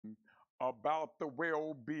about the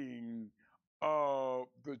well-being of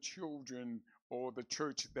the children or the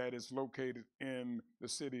church that is located in the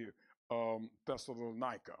city of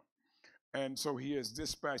Thessalonica. And so he has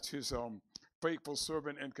dispatched his faithful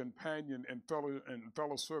servant and companion and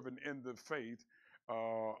fellow servant in the faith,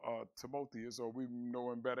 Timotheus, or we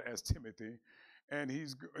know him better as Timothy. And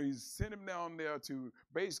he's sent him down there to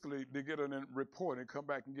basically to get a report and come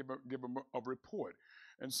back and give him a report.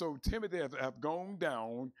 And so Timothy have gone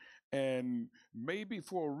down, and maybe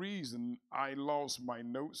for a reason I lost my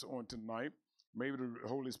notes on tonight. Maybe the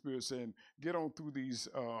Holy Spirit saying, get on through these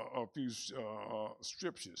a few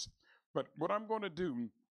scriptures. But what I'm going to do,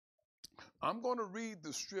 I'm going to read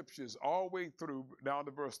the scriptures all the way through down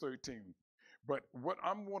to verse 13. But what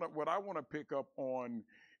I want to pick up on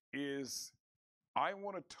is I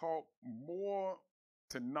want to talk more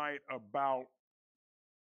tonight about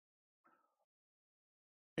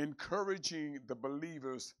encouraging the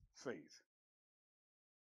believer's faith.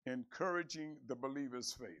 Encouraging the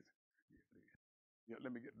believer's faith. Yeah,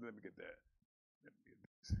 let me get that. Let me get this.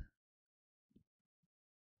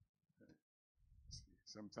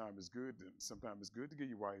 Sometimes it's good. Sometimes it's good to give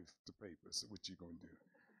your wife the papers. So what you gonna do?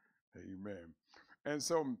 Amen. And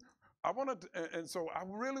so I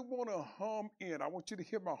really want to hum in. I want you to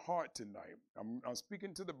hear my heart tonight. I'm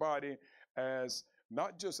speaking to the body as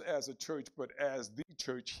not just as a church, but as the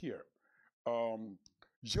church here.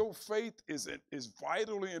 Your faith is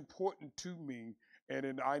vitally important to me,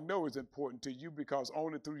 and I know it's important to you because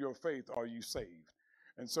only through your faith are you saved.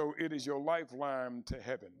 And so it is your lifeline to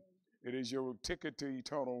heaven. It is your ticket to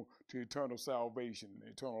eternal salvation,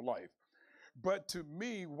 eternal life. But to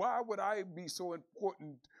me, why would I be so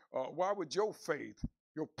important? Why would your faith,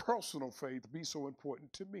 your personal faith, be so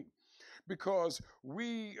important to me? Because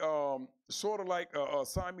we sort of like a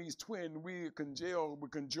Siamese twin, we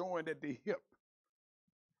conjoined at the hip.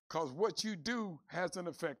 Because what you do has an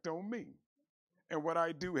effect on me. And what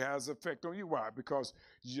I do has effect on you. Why? Because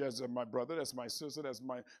as my brother, that's my sister, that's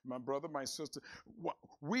my brother, my sister.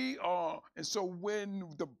 We are, and so when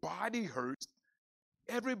the body hurts,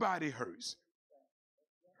 everybody hurts.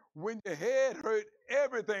 When your head hurts,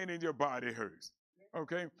 everything in your body hurts.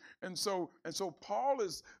 Okay, and so Paul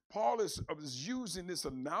is using this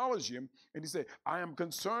analogy, and he said, "I am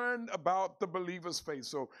concerned about the believer's faith."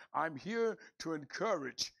 So I'm here to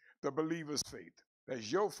encourage the believer's faith.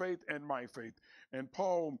 That's your faith and my faith. And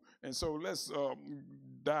Paul, and so let's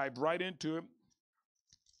dive right into it.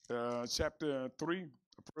 Chapter 3,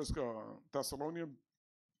 1 Thessalonians,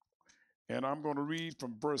 and I'm going to read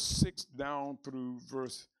from verse 6 down through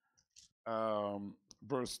verse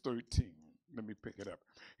 13. Let me pick it up.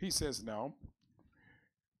 He says now,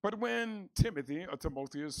 but when Timothy or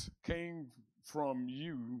Timotheus came from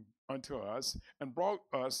you unto us and brought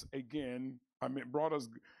us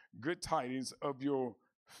good tidings of your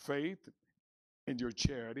faith and your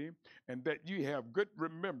charity, and that you have good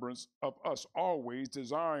remembrance of us always,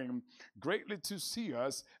 desiring greatly to see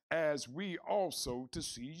us as we also to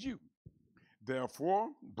see you. Therefore,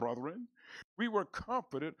 brethren, we were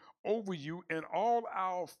comforted over you in all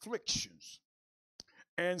our afflictions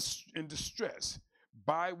and in distress.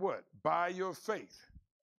 By what? By your faith.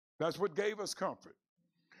 That's what gave us comfort.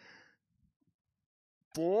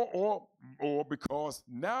 For or because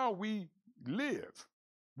now we live.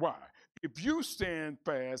 Why? If you stand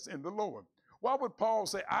fast in the Lord. Why would Paul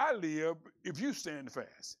say, I live if you stand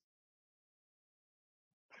fast?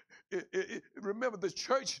 Remember, the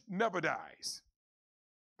church never dies.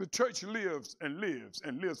 The church lives and lives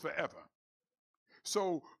and lives forever.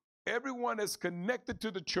 So everyone that's connected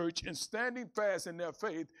to the church and standing fast in their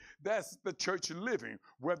faith, that's the church living.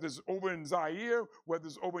 Whether it's over in Zaire, whether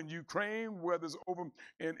it's over in Ukraine, whether it's over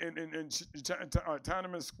in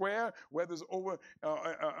Tiananmen Square, whether it's over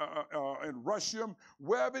in Russia,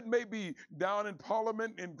 wherever it may be, down in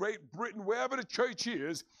Parliament in Great Britain, wherever the church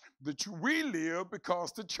is, we live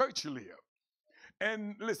because the church lives.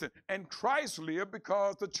 And listen, and Christ lived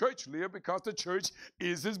because the church lived, because the church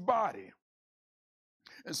is his body.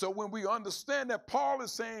 And so when we understand that Paul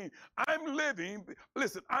is saying, I'm living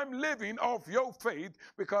off your faith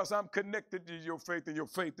because I'm connected to your faith, and your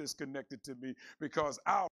faith is connected to me because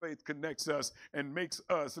our faith connects us and makes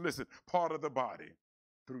us, part of the body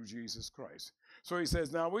through Jesus Christ. So he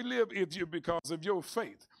says, now we live because of your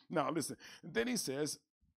faith. Now listen, and then he said,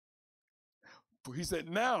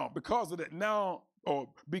 now, because of that,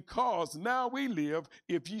 because now we live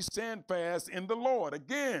if ye stand fast in the Lord.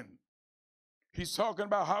 Again, he's talking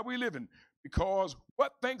about how we living. Because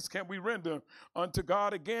what thanks can we render unto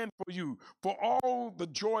God again for you, for all the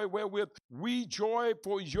joy wherewith we joy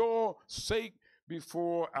for your sake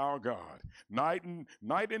before our God, night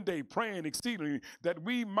and day, praying exceedingly that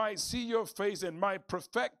we might see your face and might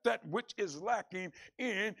perfect that which is lacking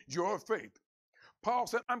in your faith. Paul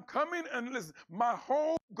said, I'm coming, and listen, my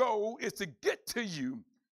whole goal is to get to you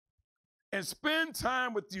and spend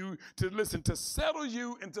time with you to listen, to settle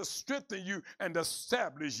you and to strengthen you and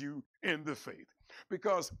establish you in the faith.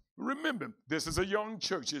 Because remember, this is a young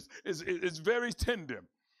church. It's very tender.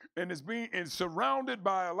 And it's surrounded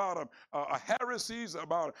by a lot of heresies,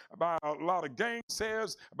 about a lot of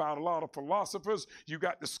gainsayers, about a lot of philosophers. You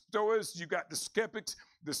got the Stoics, you got the skeptics,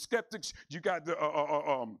 you got the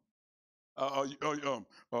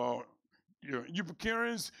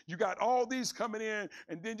Epicureans, you got all these coming in,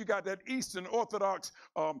 and then you got that Eastern Orthodox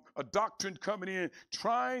a doctrine coming in,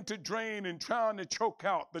 trying to drain and trying to choke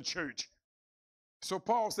out the church. So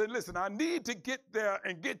Paul said, listen, I need to get there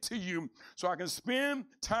and get to you so I can spend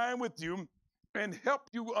time with you and help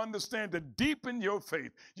you understand to deepen your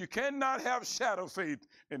faith. You cannot have shadow faith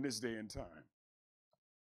in this day and time.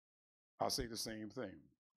 I'll say the same thing.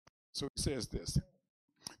 So he says this.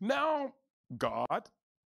 Now God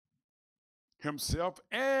himself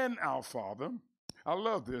and our Father, I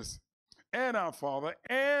love this, and our Father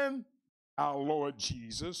and our Lord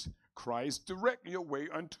Jesus Christ direct your way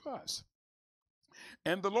unto us.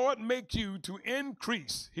 And the Lord make you to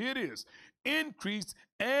increase, here it is, increase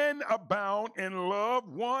and abound in love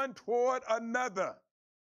one toward another.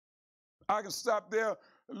 I can stop there,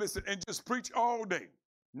 listen, and just preach all day.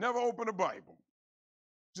 Never open the Bible.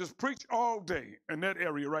 Just preach all day in that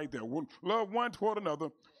area right there. Love one toward another,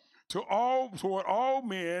 toward all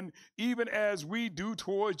men, even as we do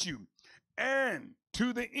towards you. And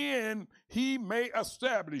to the end, he may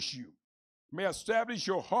establish you. May establish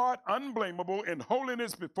your heart unblameable in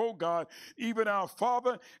holiness before God, even our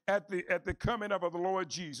Father, at the coming of the Lord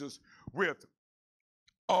Jesus with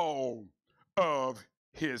all of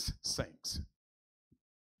his saints.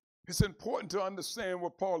 It's important to understand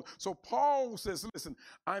what Paul. So Paul says, "Listen,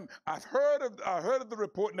 I've heard of the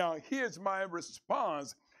report. Now here's my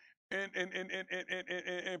response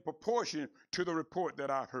in proportion to the report that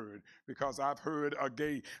I've heard, because I've heard a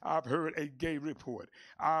gay report.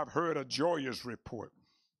 I've heard a joyous report.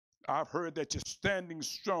 I've heard that you're standing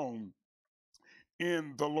strong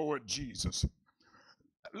in the Lord Jesus."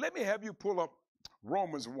 Let me have you pull up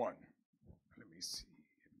Romans 1. Let me see.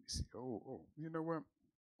 Oh, you know what?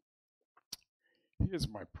 Here's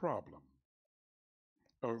my problem.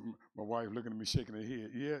 Oh, my wife looking at me shaking her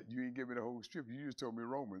head. Yeah, you ain't give me the whole scripture. You just told me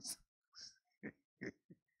Romans.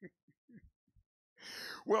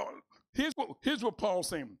 Well, here's what Paul's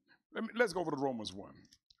saying. Let's go over to Romans 1.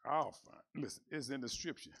 I'll find. Listen, it's in the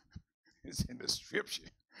scripture. It's in the scripture.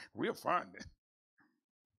 We'll find it.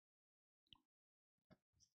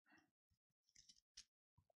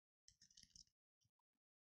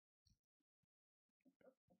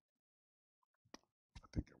 I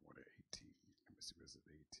think I wanted 18. Let me see, where's it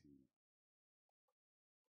 18?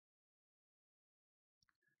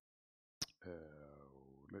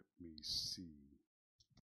 Let me see.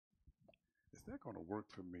 Is that going to work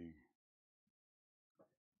for me?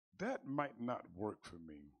 That might not work for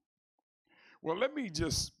me. Well, let me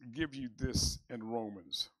just give you this in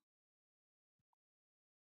Romans.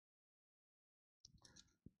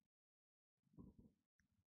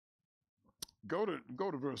 Go to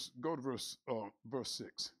verse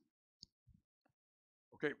 6.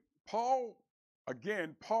 Okay, Paul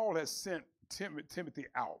has sent Timothy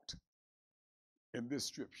out in this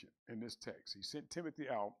scripture, in this text. He sent Timothy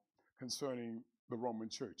out concerning the Roman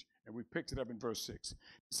church, and we picked it up in verse 6. It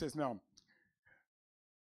says, "Now,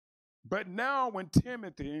 but now when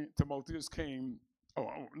Timotheus came,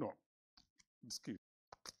 oh no, excuse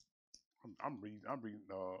me, I'm reading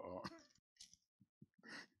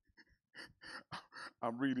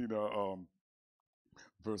I'm reading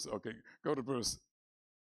verse. Okay, go to verse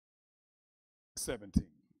 17.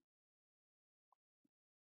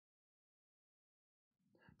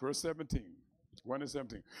 Verse 17. 1 and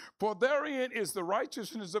 17. For therein is the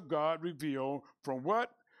righteousness of God revealed from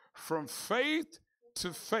what? From faith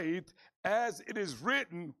to faith, as it is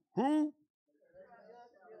written, who?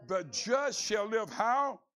 The just shall live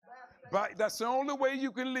how? That's the only way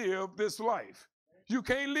you can live this life. You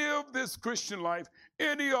can't live this Christian life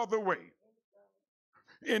any other way.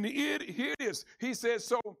 And here it is. He says,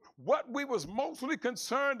 so what we was mostly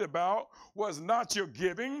concerned about was not your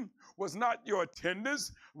giving, was not your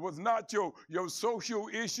attendance, was not your social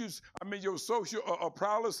issues, your social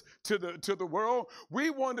prowess to the world.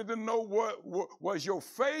 We wanted to know what was your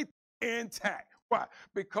faith intact. Why?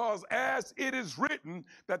 Because as it is written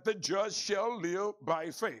that the just shall live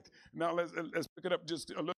by faith. Now let's pick it up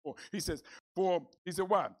just a little more. He said,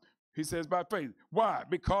 why? He says by faith. Why?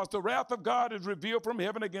 Because the wrath of God is revealed from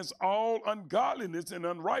heaven against all ungodliness and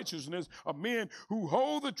unrighteousness of men who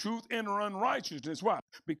hold the truth in unrighteousness. Why?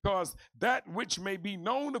 Because that which may be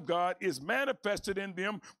known of God is manifested in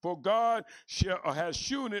them, for God has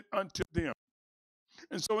shewn it unto them.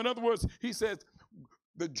 And so in other words, he says,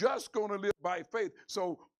 the just going to live by faith.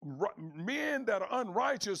 So men that are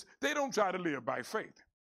unrighteous, they don't try to live by faith.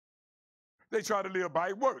 They try to live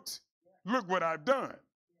by works. Look what I've done.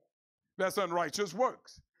 That's unrighteous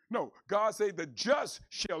works. No, God said the just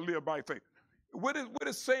shall live by faith. What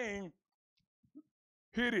is saying,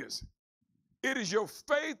 here it is. It is your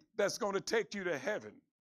faith that's going to take you to heaven.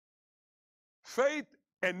 Faith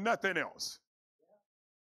and nothing else.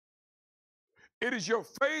 It is your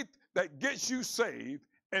faith that gets you saved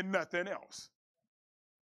and nothing else.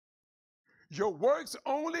 Your works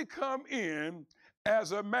only come in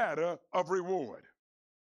as a matter of reward.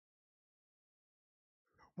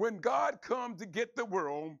 When God comes to get the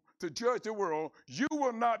world, to judge the world, you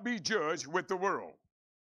will not be judged with the world.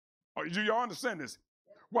 Do y'all understand this?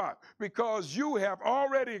 Why? Because you have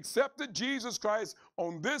already accepted Jesus Christ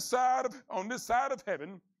on this side of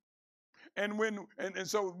heaven. And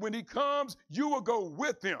so when he comes, you will go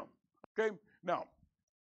with him. Okay? Now,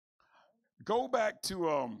 go back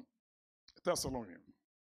to Thessalonians.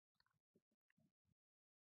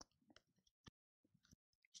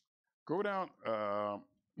 Go down.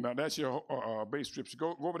 Now that's your base scripture.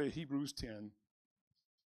 Go over to Hebrews 10.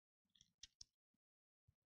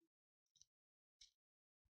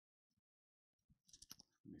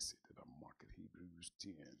 Let me see. Did I mark it? Hebrews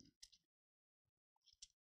 10.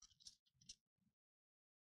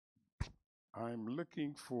 I'm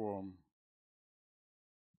looking for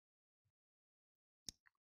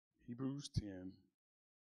Hebrews 10.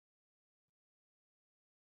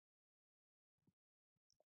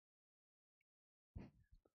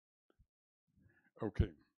 Okay.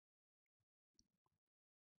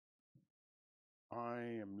 I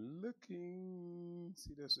am looking.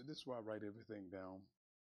 See, this is why I write everything down.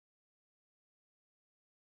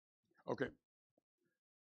 Okay.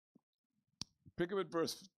 Pick up at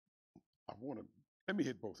verse. Let me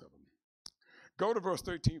hit both of them. Go to verse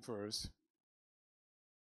 13 first.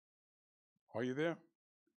 Are you there?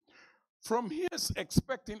 From his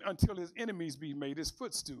expecting until his enemies be made his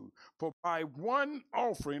footstool. For by one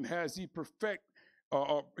offering has he perfect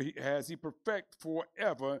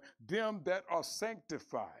forever them that are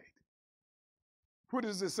sanctified. What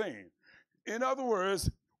is it saying? In other words,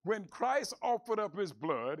 when Christ offered up his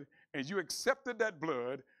blood and you accepted that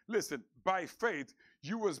blood, listen, by faith,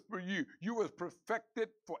 you was perfected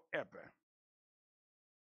forever.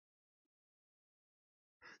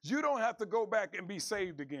 You don't have to go back and be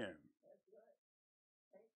saved again.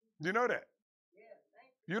 You know that?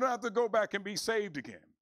 You don't have to go back and be saved again.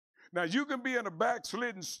 Now, you can be in a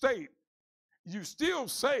backslidden state. You still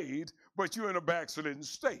saved, but you're in a backslidden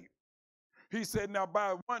state. He said, now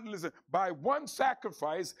by one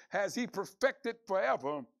sacrifice has he perfected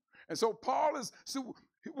forever. And so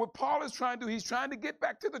what Paul is trying to do, he's trying to get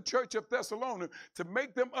back to the church of Thessalonica to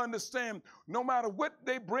make them understand no matter what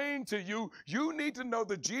they bring to you, you need to know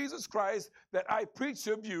that Jesus Christ that I preach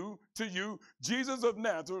to you, Jesus of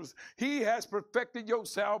Nazareth, he has perfected your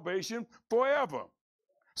salvation forever.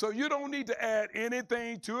 So you don't need to add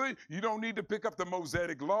anything to it. You don't need to pick up the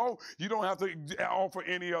Mosaic law. You don't have to offer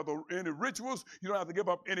any rituals. You don't have to give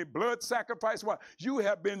up any blood sacrifice. Why? You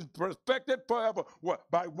have been perfected forever. What?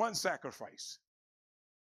 By one sacrifice.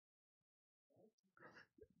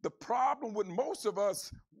 The problem with most of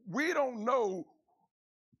us, we don't know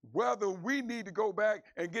whether we need to go back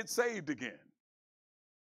and get saved again.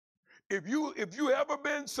 If you ever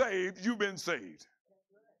been saved, you've been saved.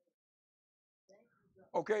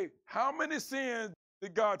 Okay, how many sins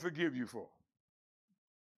did God forgive you for?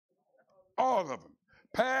 All of them.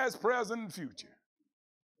 Past, present, and future.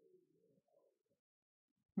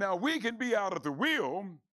 Now we can be out of the will.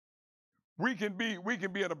 We can be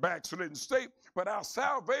in a backslidden state, but our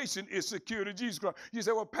salvation is secured in Jesus Christ. You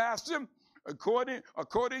say, well, Pastor, according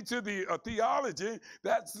to the theology,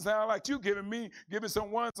 that sounds like you giving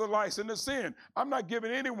someone a license to sin. I'm not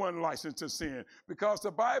giving anyone a license to sin because the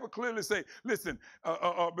Bible clearly says, listen,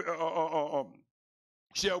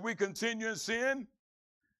 shall we continue in sin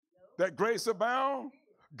that grace abound?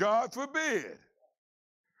 God forbid.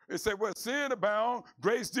 It said, well, sin abound,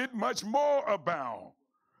 grace did much more abound.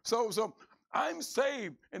 So I'm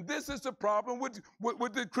saved. And this is the problem with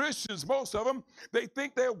the Christians. Most of them, they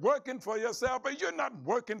think they're working for your salvation. You're not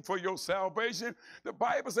working for your salvation. The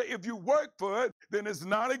Bible says if you work for it, then it's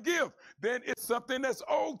not a gift. Then it's something that's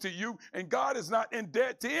owed to you, and God is not in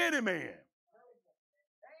debt to any man.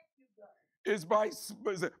 It's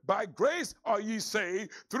by grace are ye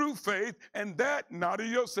saved through faith, and that not of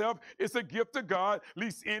yourself. It's a gift of God,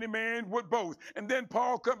 lest any man would boast. And then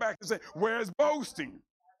Paul come back and say, where's boasting?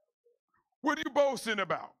 What are you boasting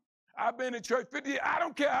about? I've been in church 50 years. I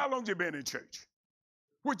don't care how long you've been in church.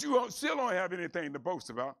 What you still don't have anything to boast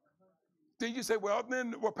about. Then you say, well,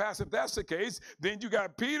 Pastor, if that's the case, then you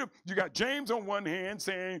got Peter, you got James on one hand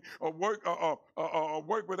saying, work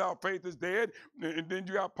without faith is dead, and then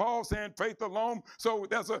you got Paul saying faith alone. So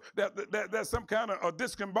that's some kind of a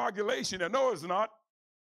discombobulation. And no, it's not.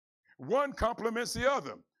 One complements the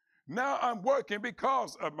other. Now I'm working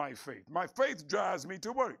because of my faith. My faith drives me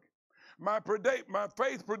to work. My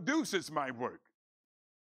faith produces my work.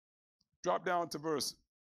 Drop down to verse.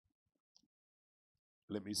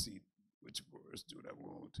 Let me see which verse do I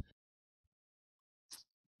want.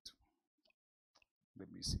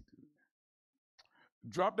 Let me see.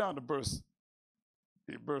 Drop down to verse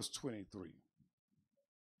 23.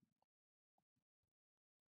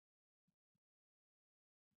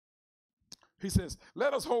 He says,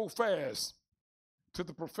 let us hold fast to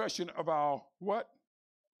the profession of our what?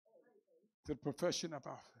 To the profession of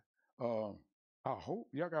our hope.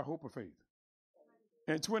 Y'all got hope or faith?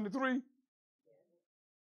 And 23?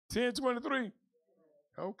 10:23?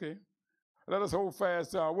 Okay. Let us hold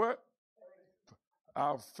fast to our what?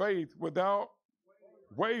 Our faith without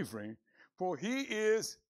wavering. For he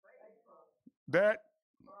is that.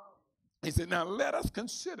 He said, now let us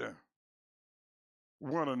consider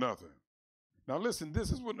one another. Now listen,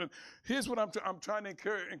 here's what I'm trying to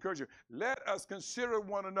encourage you. Let us consider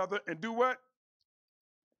one another and do what?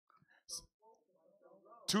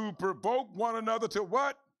 To provoke one another to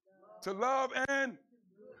what? To love and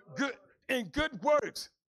good works.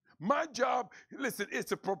 My job, listen, is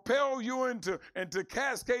to propel you and to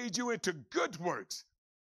cascade you into good works.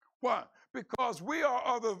 Why? Because we are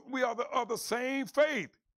of the same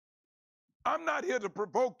faith. I'm not here to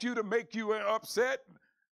provoke you to make you upset.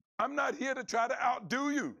 I'm not here to try to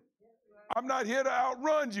outdo you. I'm not here to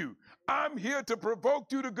outrun you. I'm here to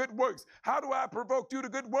provoke you to good works. How do I provoke you to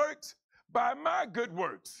good works? By my good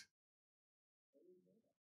works.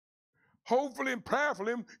 Hopefully and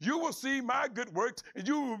prayerfully, you will see my good works and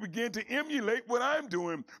you will begin to emulate what I'm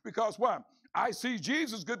doing. Because why? I see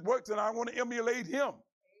Jesus' good works and I want to emulate him.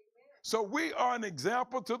 So we are an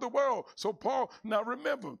example to the world. So Paul, now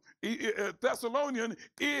remember, Thessalonian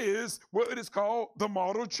is what it is called the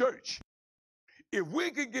model church. If we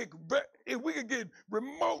could get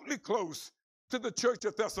remotely close to the church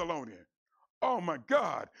of Thessalonian, oh my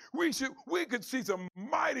God, we could see some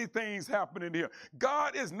mighty things happening here.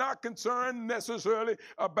 God is not concerned necessarily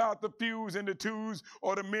about the fews and the twos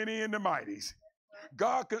or the many and the mighties.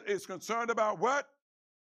 God is concerned about what?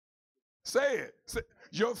 Say it.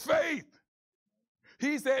 Your faith.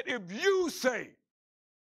 He said, if you say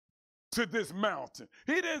to this mountain,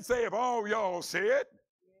 he didn't say if all y'all say it.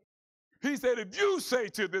 He said, if you say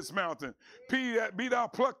to this mountain, be thou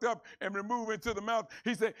plucked up and removed into the mouth,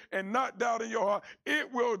 he said, and not doubt in your heart,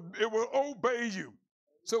 it will obey you.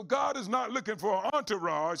 So God is not looking for an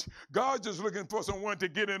entourage. God's just looking for someone to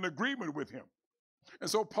get in agreement with him. And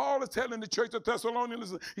so Paul is telling the church of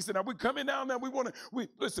Thessalonians, he said, now we're coming down now.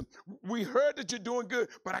 Listen, we heard that you're doing good,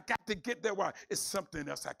 but I got to get there. Why? It's something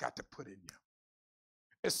else I got to put in you.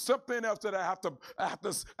 It's something else that I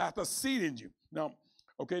have to seed in you. Now,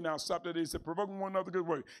 okay, now stop that. He said, provoking one another good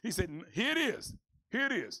work. He said, here it is. Here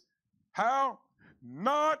it is. How?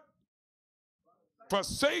 Not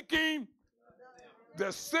forsaking the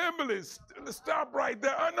assemblies. Stop right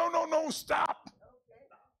there. No, stop.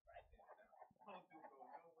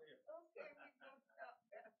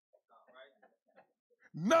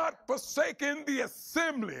 Not forsaking the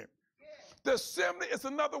assembly. The assembly is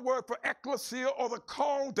another word for ecclesia or the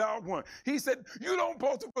called out one. He said, you don't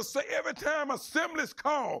supposed to forsake. Every time assembly is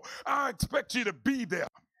called, I expect you to be there.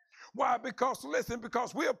 Why? Because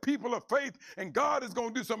we are people of faith and God is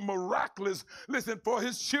going to do something miraculous, for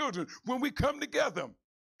his children when we come together.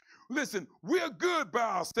 Listen, we're good by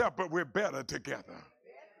ourselves, but we're better together.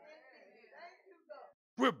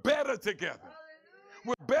 We're better together.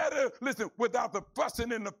 We're better, without the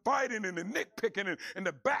fussing and the fighting and the nitpicking and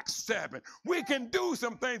the backstabbing. We can do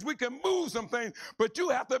some things. We can move some things. But you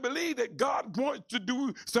have to believe that God wants to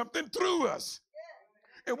do something through us.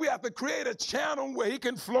 And we have to create a channel where he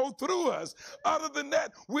can flow through us. Other than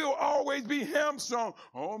that, we'll always be hamstrung.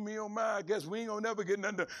 Oh, me, oh, my, I guess we ain't going to never get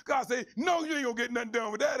nothing done. God say, no, you ain't going to get nothing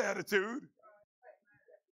done with that attitude.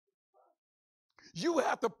 You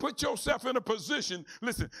have to put yourself in a position,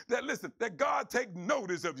 listen, that God take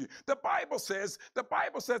notice of you. The Bible says,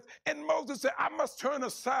 and Moses said, I must turn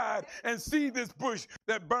aside and see this bush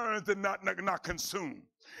that burns and not consumed.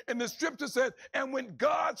 And the scripture says, and when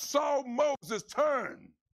God saw Moses turn,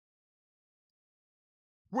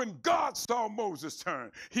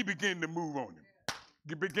 he began to move on him.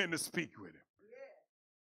 He began to speak with him.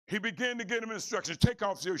 He began to give him instructions. Take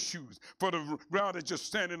off your shoes, for the ground that you're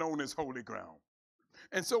standing on is holy ground.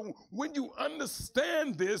 And so when you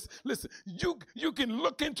understand this, listen, you can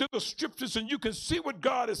look into the scriptures and you can see what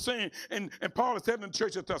God is saying. And Paul is telling the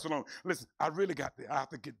church of Thessalonians, listen, I really got there. I have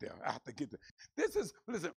to get there.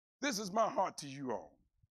 This is my heart to you all.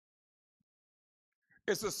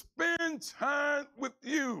 It's to spend time with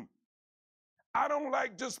you. I don't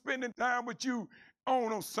like just spending time with you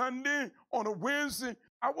on a Sunday, on a Wednesday.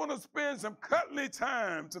 I want to spend some cuddly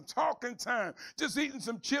time, some talking time, just eating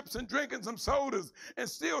some chips and drinking some sodas and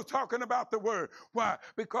still talking about the word. Why?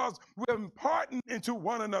 Because we're imparting into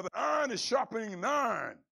one another. Iron is sharpening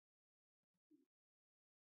iron.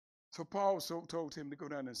 So Paul told Tim to go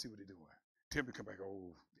down there and see what they're doing. Tim to come back,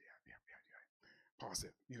 oh, yeah. Paul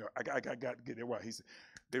said, I got to get there. Why? He said,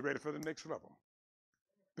 they're ready for the next level.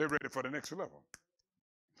 They're ready for the next level.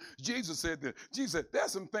 Jesus said,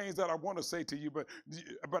 there's some things that I want to say to you, but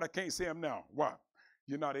I can't say them now. Why?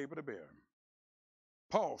 You're not able to bear them.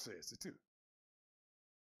 Paul says it too.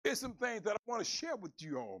 There's some things that I want to share with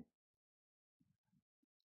you all.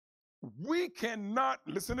 We cannot,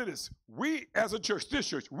 listen to this, we as a church, this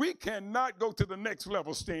church, we cannot go to the next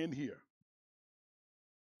level staying here.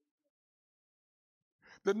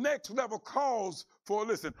 The next level calls for,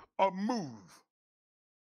 listen, a move.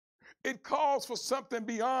 It calls for something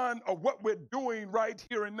beyond of what we're doing right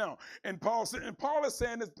here and now. And Paul is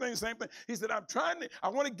saying the same thing. He said, I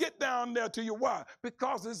want to get down there to you. Why?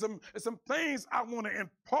 Because there's some things I want to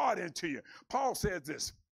impart into you. Paul says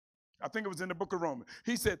this. I think it was in the book of Romans.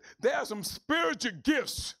 He said, there are some spiritual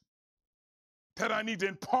gifts that I need to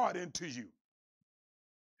impart into you.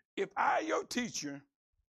 If I, your teacher,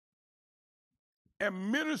 am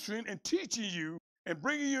ministering and teaching you, and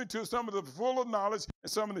bringing you into some of the full of knowledge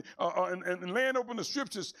and some of the and laying open the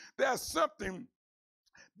scriptures, there's something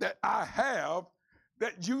that I have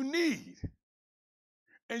that you need.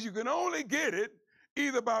 And you can only get it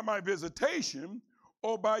either by my visitation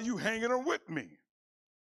or by you hanging on with me.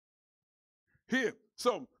 Here.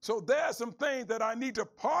 So there's some things that I need to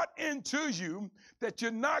part into you that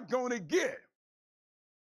you're not going to get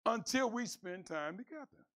until we spend time together.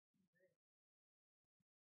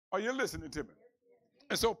 Are you listening to me?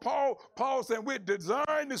 And so Paul said, we're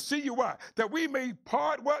designed to see you. Why? That we may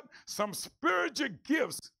part what? Some spiritual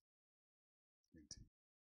gifts.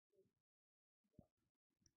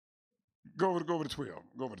 Go over to 12.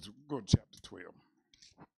 Go to chapter 12.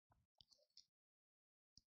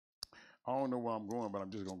 I don't know where I'm going, but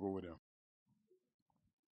I'm just going to go over there.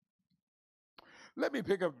 Let me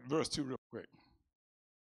pick up verse 2 real quick.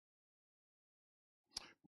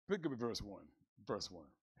 Pick up verse 1. Verse 1.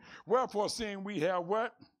 Wherefore, seeing we have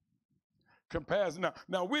what? Comparison.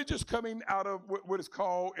 Now we're just coming out of what is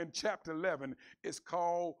called in chapter 11. It's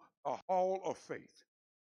called a hall of faith.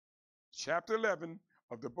 Chapter 11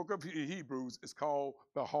 of the book of Hebrews is called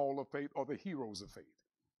the hall of faith or the heroes of faith.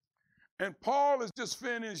 And Paul has just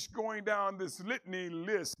finished going down this litany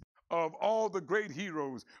list of all the great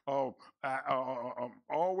heroes all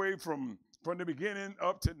the way from the beginning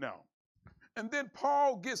up to now. And then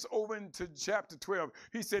Paul gets over into chapter 12.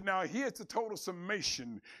 He said, now here's the total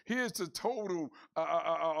summation. Here's the total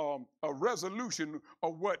resolution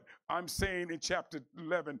of what I'm saying in chapter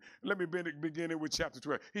 11. Let me begin it with chapter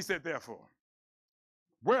 12. He said,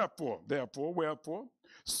 wherefore,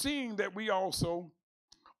 seeing that we also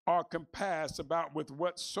are compassed about with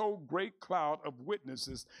what so great cloud of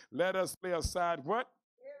witnesses, let us lay aside what?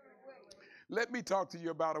 Let me talk to you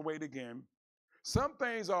about a weight again. Some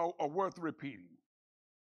things are worth repeating.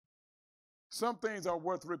 Some things are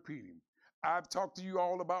worth repeating. I've talked to you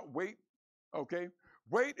all about weight, okay?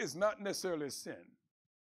 Weight is not necessarily a sin.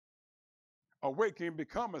 A weight can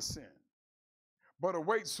become a sin, but a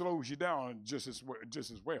weight slows you down just as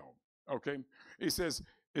well, okay? It says,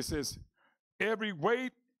 every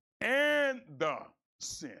weight and the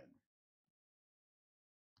sin,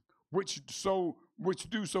 which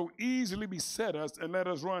do so easily beset us, and let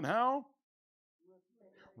us run how?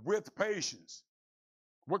 With patience.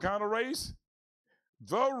 What kind of race?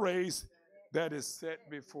 The race that is set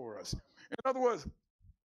before us. In other words,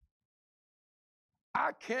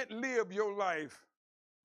 I can't live your life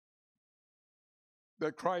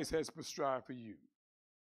that Christ has prescribed for you.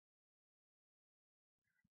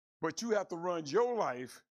 But you have to run your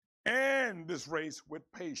life and this race with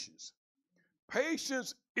patience.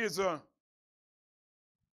 Patience is a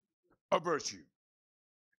virtue.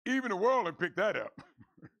 Even the world will pick that up.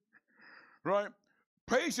 Right?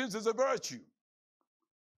 Patience is a virtue.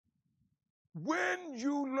 When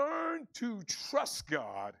you learn to trust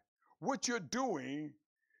God, what you're doing,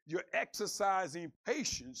 you're exercising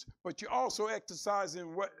patience, but you're also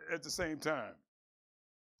exercising what at the same time?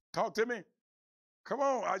 Talk to me. Come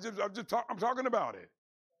on, I'm talking about it.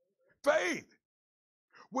 Faith.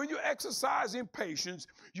 When you're exercising patience,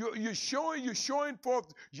 you're showing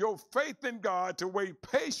forth your faith in God to wait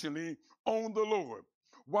patiently on the Lord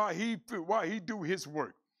while he do his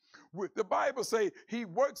work. The Bible say he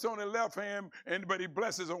works on the left hand, but he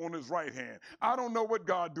blesses on his right hand. I don't know what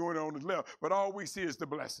God doing on his left, but all we see is the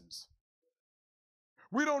blessings.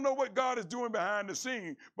 We don't know what God is doing behind the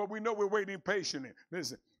scene, but we know we're waiting patiently.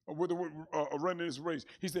 Listen, with running this race.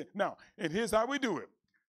 He said, now, and here's how we do it.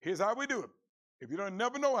 Here's how we do it. If you don't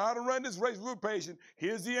never know how to run this race with patience,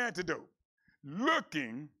 here's the antidote.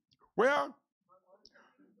 Looking, well,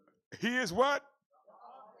 he is what?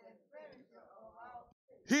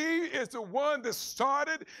 He is the one that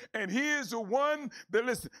started, and he is the one that,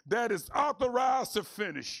 listen, that is authorized to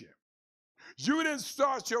finish it. You didn't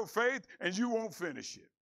start your faith, and you won't finish it.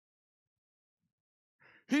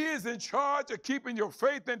 He is in charge of keeping your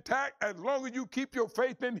faith intact as long as you keep your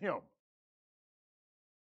faith in him.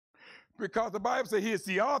 Because the Bible says he is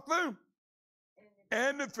the author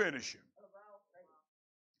and the finisher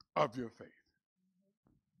of your faith.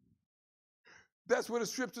 That's where the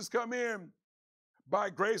scriptures come in. By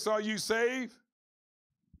grace are you saved.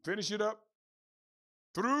 Finish it up.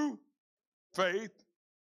 Through faith,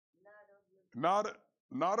 not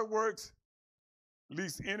of works,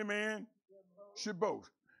 lest any man should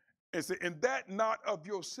boast. And say, and that not of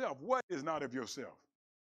yourself. What is not of yourself?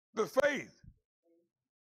 The faith.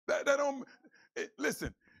 That don't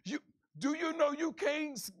listen. Do you know you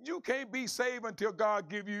can't be saved until God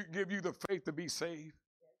give you the faith to be saved?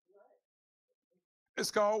 It's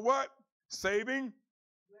called what? Saving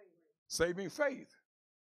faith.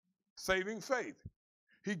 Saving faith.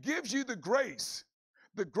 He gives you the grace.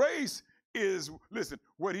 The grace is, listen,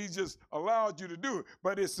 what he just allowed you to do,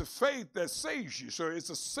 but it's the faith that saves you. So it's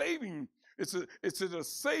a saving, it's a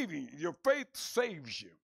saving. Your faith saves you.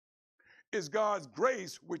 It's God's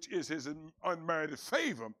grace, which is his unmerited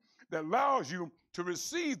favor, that allows you to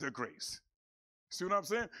receive the grace. See what I'm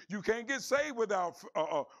saying? You can't get saved without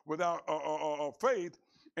faith,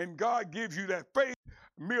 and God gives you that faith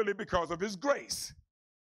merely because of his grace.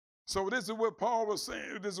 So this is what Paul was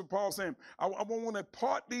saying. This is what Paul saying. I want to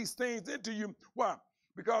impart these things into you. Why?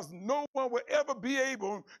 Because no one will ever be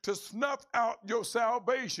able to snuff out your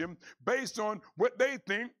salvation based on what they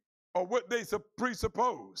think or what they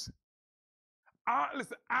presuppose.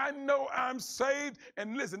 Listen, I know I'm saved,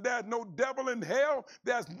 and listen, there's no devil in hell.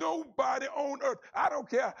 There's nobody on earth. I don't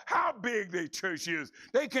care how big their church is.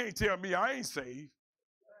 They can't tell me I ain't saved.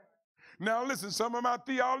 Now listen, some of my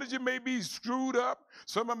theology may be screwed up.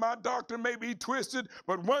 Some of my doctrine may be twisted.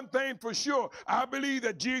 But one thing for sure, I believe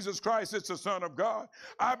that Jesus Christ is the Son of God.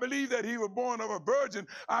 I believe that he was born of a virgin.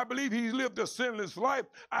 I believe he lived a sinless life.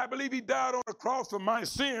 I believe he died on the cross for my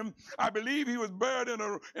sin. I believe he was buried in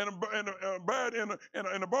a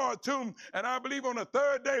borrowed tomb. And I believe on the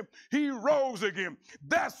third day, he rose again.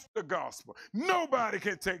 That's the gospel. Nobody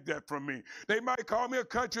can take that from me. They might call me a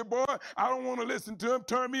country boy. I don't want to listen to him,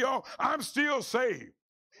 turn me off. I'm still saved.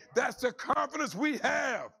 That's the confidence we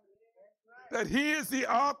have, that he is the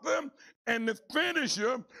author and the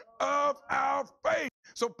finisher of our faith.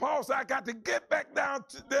 So Paul said, I got to get back down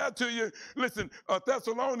there to you. Listen,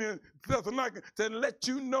 Thessalonians, to let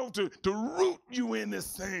you know, to root you in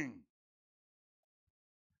this thing.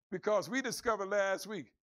 Because we discovered last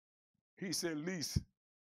week, he said, least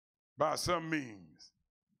by some means,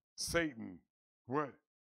 Satan would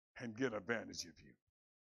and get advantage of you.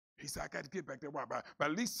 He said, I got to get back there. Why? By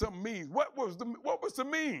at least some means. What was the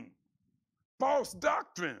mean? False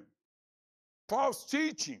doctrine. False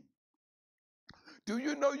teaching. Do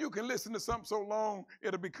you know you can listen to something so long,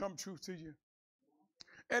 it'll become truth to you?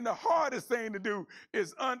 And the hardest thing to do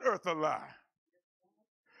is unearth a lie.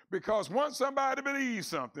 Because once somebody believes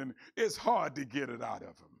something, it's hard to get it out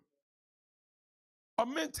of them. A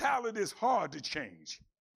mentality is hard to change.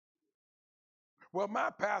 Well, my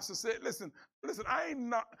pastor said, listen, I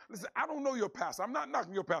don't know your pastor. I'm not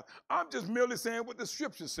knocking your pastor. I'm just merely saying what the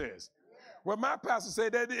scripture says. Well, my pastor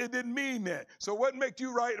said that it didn't mean that. So what make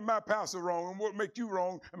you right and my pastor wrong? And what make you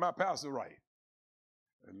wrong and my pastor right?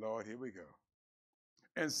 And Lord, here we go.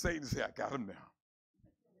 And Satan said, I got him now.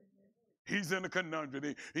 He's in a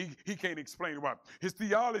conundrum. He can't explain it. Why. His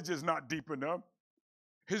theology is not deep enough.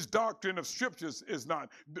 His doctrine of scriptures is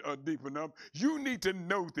not deep enough. You need to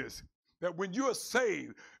know this, that when you are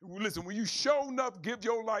saved, listen, when you show enough, give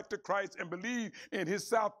your life to Christ and believe in his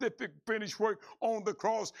salvific finished work on the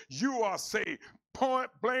cross, you are saved. Point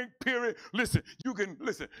blank, period. Listen, you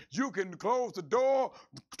can close the door,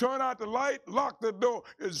 turn out the light, lock the door,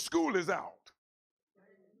 and school is out.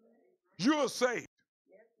 You're saved.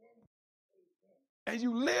 And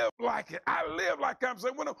you live like it. I live like I'm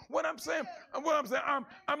saying. What I'm saying,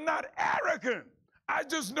 I'm not arrogant. I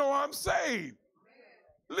just know I'm saved.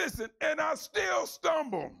 Listen, and I still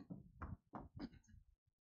stumble.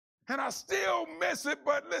 And I still miss it,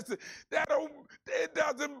 but listen, it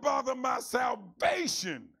doesn't bother my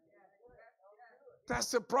salvation.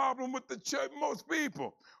 That's the problem with the church, most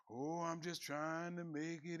people. Oh, I'm just trying to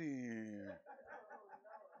make it in.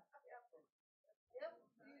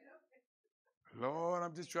 Lord,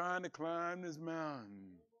 I'm just trying to climb this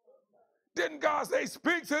mountain. Didn't God say,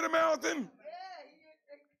 speak to the mountain?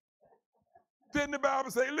 Didn't the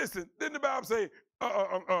Bible say, listen, didn't the Bible say,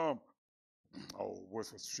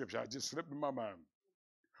 what's the scripture? I just slipped in my mind.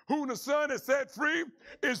 Whom the Son has set free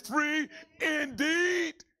is free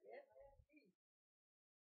indeed.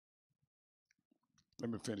 Let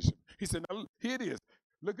me finish it. He said, now here it is.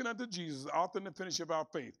 Looking unto Jesus, author and finisher of our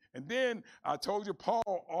faith. And then I told you,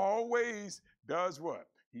 Paul always does what?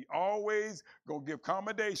 He always going to give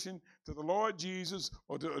commendation to the Lord Jesus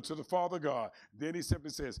or to the Father God. Then he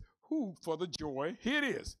simply says, who for the joy, here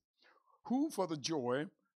it is, who for the joy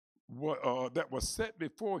that was set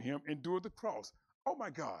before him endured the cross. Oh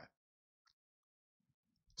my God.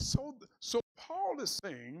 So Paul is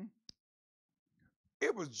saying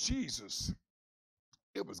it was Jesus,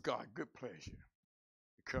 it was God's good pleasure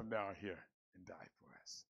to come down here and die for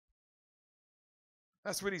us.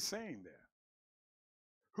 That's what he's saying there.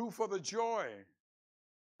 Who for the joy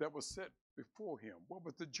that was set before him. What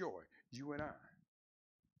was the joy? You and I.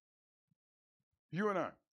 You and I.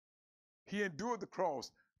 He endured the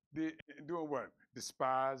cross, doing what?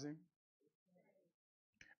 Despising.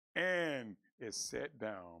 And is set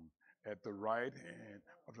down at the right hand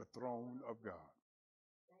of the throne of God.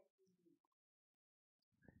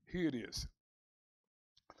 Here it is.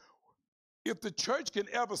 If the church can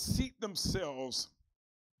ever seat themselves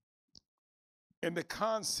in the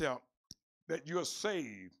concept that you're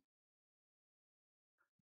saved,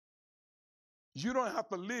 you don't have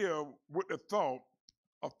to live with the thought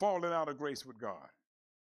of falling out of grace with God.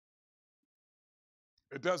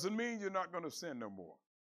 It doesn't mean you're not going to sin no more.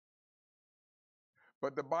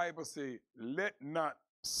 But the Bible says, let not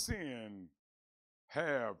sin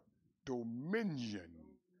have dominion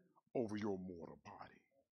over your mortal body.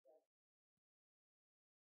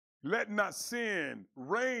 Let not sin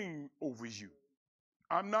reign over you.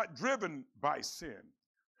 I'm not driven by sin.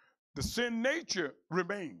 The sin nature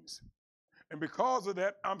remains. And because of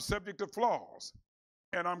that, I'm subject to flaws.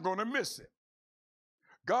 And I'm going to miss it.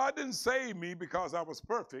 God didn't save me because I was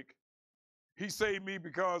perfect. He saved me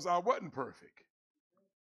because I wasn't perfect.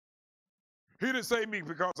 He didn't save me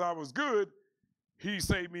because I was good. He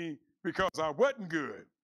saved me because I wasn't good.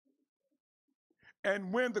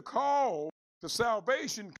 And when the call to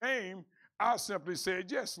salvation came, I simply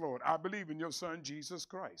said, yes, Lord, I believe in your son, Jesus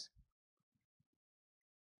Christ.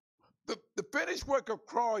 The finished work of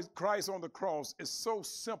Christ on the cross is so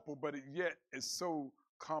simple, but yet it's so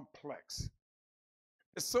complex.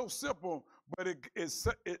 It's so simple, but it's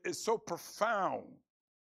so profound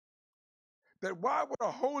that why would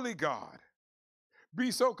a holy God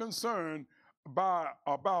be so concerned about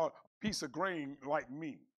a piece of grain like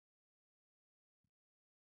me?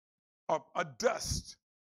 A dust,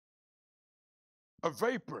 a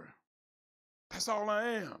vapor. That's all I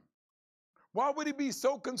am. Why would he be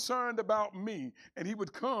so concerned about me and he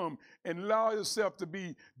would come and allow himself to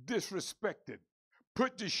be disrespected,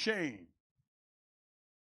 put to shame?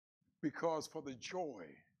 Because for the joy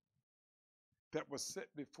that was set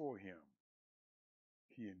before him,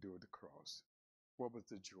 he endured the cross. What was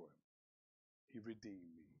the joy? He redeemed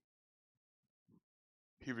me.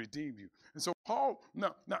 He redeemed you. And so Paul,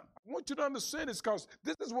 now I want you to understand this because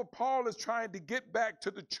this is what Paul is trying to get back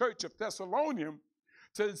to the church of Thessalonians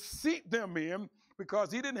to seat them in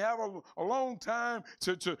because he didn't have a long time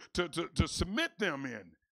to submit them in.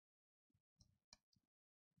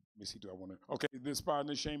 Let me see, do I want to? Okay, despise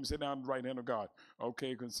and shame, sit down at the right hand of God.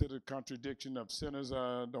 Okay, consider contradiction of sinners.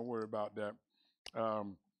 Don't worry about that.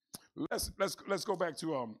 Let's go back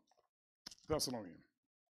to Thessalonians.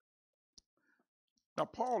 Now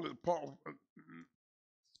Paul.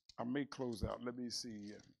 I may close out. Let me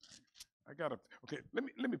see. I gotta. Okay. Let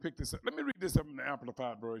me pick this up. Let me read this up in the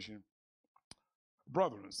Amplified version.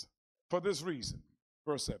 Brethren, for this reason,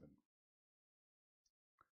 verse 7.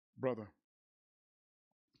 Brother,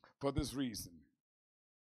 for this reason,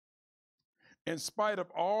 in spite of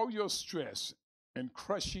all your stress and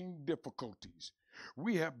crushing difficulties,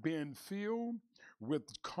 we have been filled with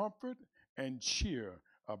comfort and cheer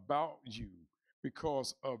about you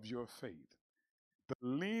because of your faith. The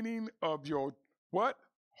leaning of your what?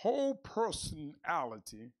 Whole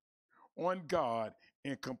personality on God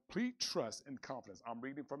in complete trust and confidence. I'm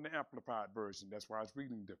reading from the Amplified version. That's why I was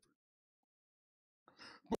reading different.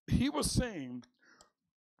 But he was saying,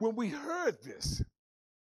 when we heard this,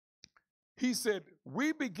 he said,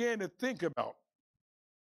 we began to think about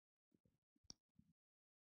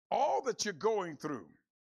all that you're going through,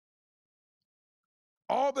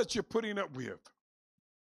 all that you're putting up with,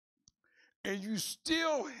 and you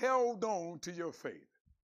still held on to your faith.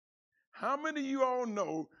 How many of you all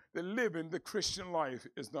know that living the Christian life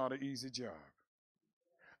is not an easy job?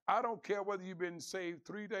 I don't care whether you've been saved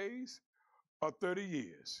 3 days or 30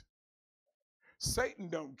 years. Satan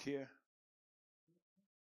don't care.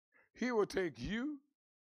 He will take you,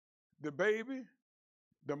 the baby,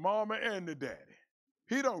 the mama, and the daddy.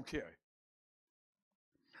 He don't care.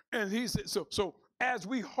 And he said, so as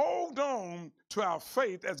we hold on to our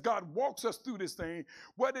faith, as God walks us through this thing,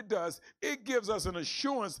 what it does, it gives us an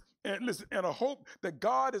assurance and listen, and a hope that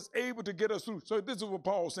God is able to get us through. So this is what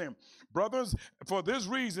Paul's saying. Brothers, for this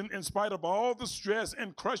reason, in spite of all the stress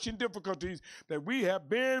and crushing difficulties that we have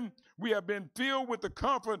been filled with the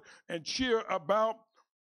comfort and cheer about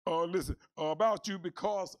you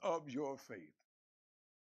because of your faith.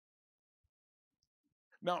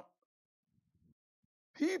 Now,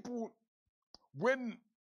 people,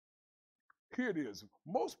 here it is.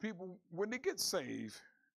 Most people, when they get saved,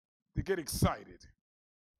 they get excited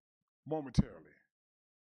momentarily.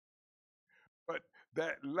 But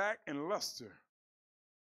that lack and luster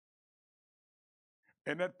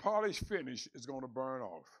and that polished finish is going to burn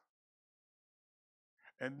off.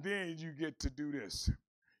 And then you get to do this.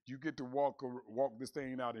 You get to walk this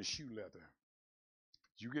thing out in shoe leather.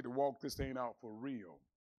 You get to walk this thing out for real.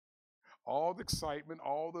 All the excitement,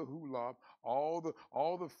 all the hula, all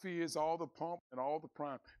the fears, all the pomp, and all the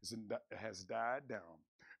prime has died down,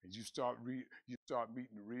 and you start meeting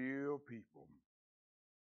real people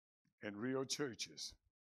in real churches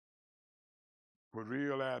with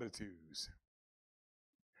real attitudes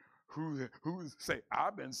who say,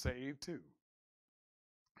 "I've been saved too,"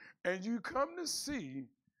 and you come to see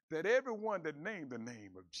that everyone that named the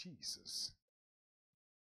name of Jesus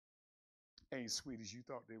ain't sweet as you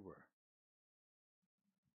thought they were.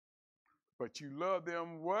 But you love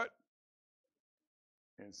them what?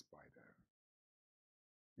 In spite of.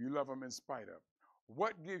 You love them in spite of.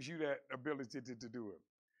 What gives you that ability to do it?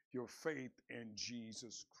 Your faith in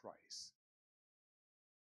Jesus Christ.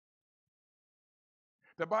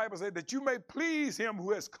 The Bible said that you may please him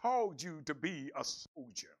who has called you to be a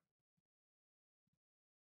soldier.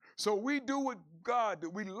 So we do what God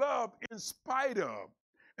we love in spite of.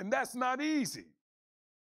 And that's not easy.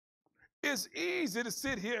 It's easy to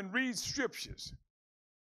sit here and read scriptures.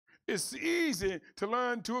 It's easy to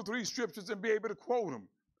learn 2 or 3 scriptures and be able to quote them.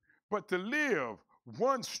 But to live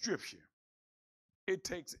one scripture, it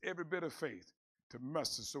takes every bit of faith to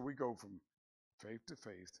muster. So we go from faith to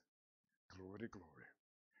faith, glory to glory.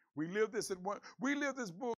 We live this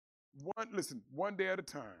book one day at a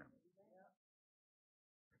time.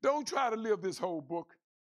 Don't try to live this whole book.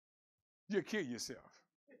 You'll kill yourself.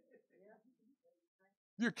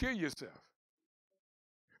 You kill yourself.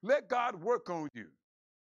 Let God work on you.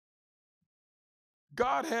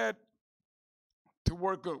 God had to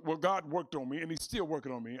work. Well, God worked on me, and He's still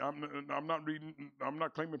working on me. I'm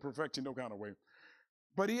not claiming perfection no kind of way,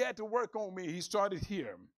 but He had to work on me. He started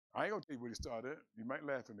here. I ain't gonna tell you where He started. You might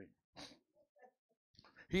laugh at me.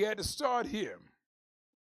 He had to start here.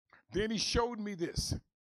 Then He showed me this.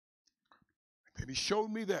 Then He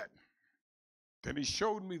showed me that. Then He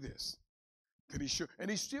showed me this. And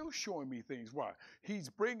He's still showing me things. Why? He's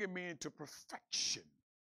bringing me into perfection.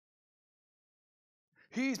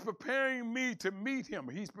 He's preparing me to meet Him.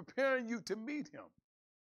 He's preparing you to meet Him.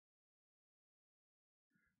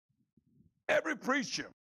 Every preacher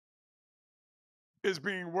is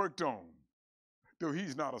being worked on, though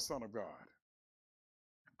he's not a son of God.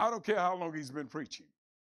 I don't care how long he's been preaching.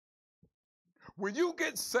 When you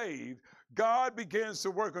get saved, God begins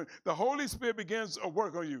to work on you. The Holy Spirit begins to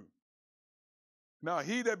work on you. Now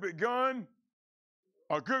he that begun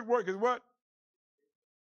a good work is what?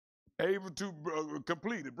 Able to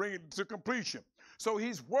complete it, bring it to completion. So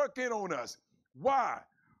he's working on us. Why?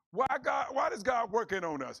 Why is God working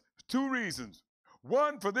on us? Two reasons.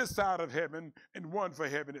 One for this side of heaven and one for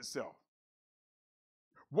heaven itself.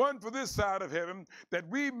 One for this side of heaven, that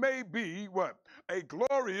we may be what? A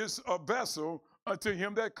glorious vessel unto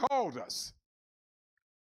him that called us.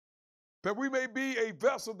 That we may be a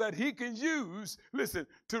vessel that he can use, listen,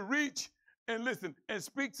 to reach and listen and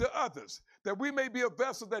speak to others. That we may be a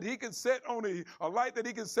vessel that he can set on a light that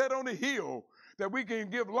he can set on a hill, that we can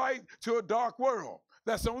give light to a dark world.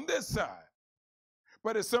 That's on this side.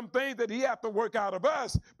 But it's some things that he has to work out of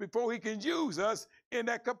us before he can use us in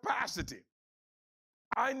that capacity.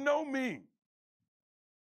 I know me.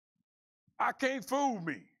 I can't fool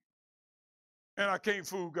me. And I can't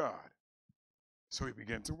fool God. So he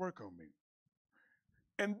began to work on me.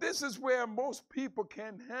 And this is where most people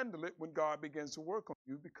can't handle it when God begins to work on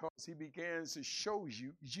you, because he begins to show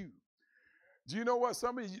you. Do you know what?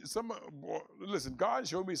 Listen, God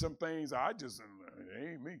showed me some things it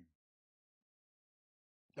ain't me.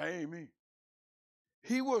 That ain't me.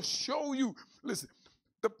 He will show you. Listen,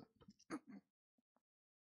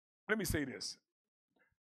 let me say this.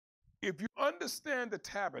 If you understand the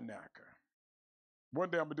tabernacle, one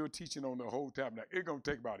day I'm going to do a teaching on the whole tabernacle. It's going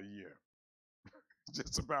to take about a year.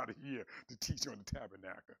 Just about a year to teach on the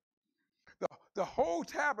tabernacle. The whole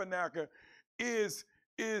tabernacle is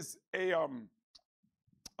a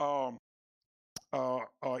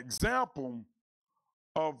example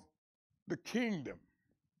of the kingdom.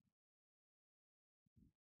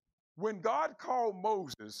 When God called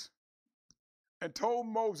Moses and told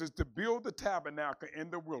Moses to build the tabernacle in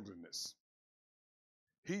the wilderness,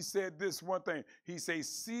 he said this one thing. He said,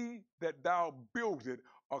 see that thou build it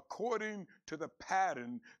according to the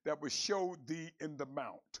pattern that was showed thee in the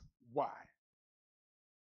mount. Why?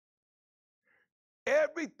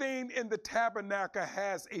 Everything in the tabernacle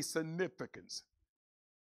has a significance.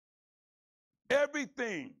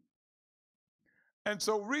 Everything. And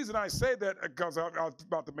so the reason I say that, because I was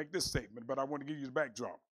about to make this statement, but I want to give you the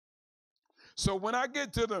backdrop. So when I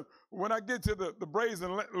get to the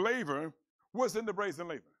brazen laver, what's in the brazen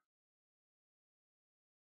laver?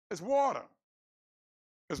 It's water.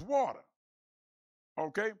 It's water.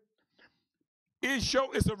 Okay? It's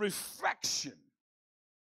a reflection.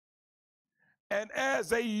 And as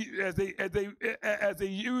they use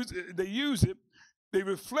it, they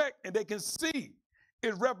reflect and they can see.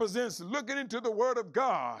 It represents looking into the Word of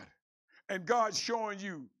God and God showing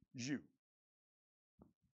you.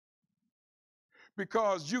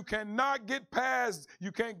 Because you can't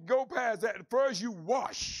go past that. First you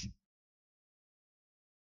wash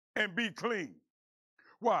and be clean.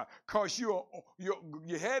 Why? Because you're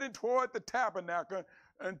heading toward the tabernacle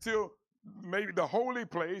until maybe the holy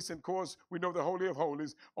place. And of course, we know the Holy of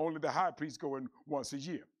Holies, only the high priest going once a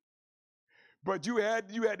year. But you had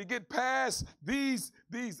to get past these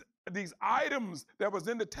items that was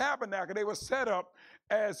in the tabernacle. They were set up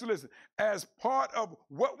as part of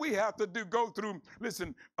what we have to go through.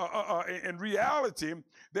 Listen, in reality,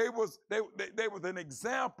 they was an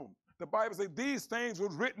example. The Bible says these things were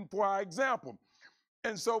written for our example.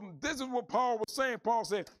 And so this is what Paul was saying. Paul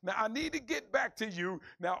said, now I need to get back to you.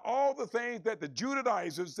 Now all the things that the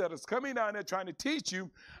Judaizers that is coming down there trying to teach you,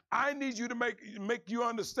 I need you to make you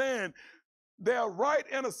understand. They're right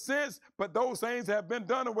in a sense, but those things have been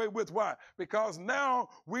done away with. Why? Because now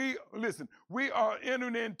we are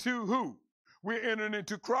entering into who? We're entering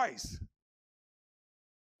into Christ.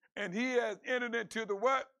 And he has entered into the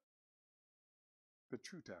what? The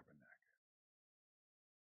true tabernacle.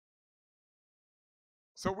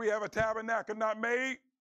 So we have a tabernacle not made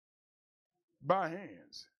by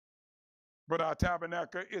hands, but our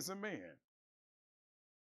tabernacle is a man.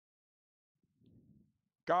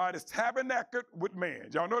 God is tabernacled with man.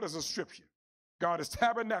 Y'all know there's a scripture. God is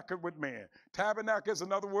tabernacled with man. Tabernacle is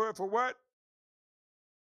another word for what?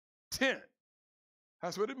 Tent.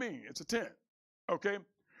 That's what it means. It's a tent. Okay?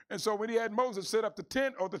 And so when he had Moses set up the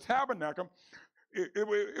tent or the tabernacle,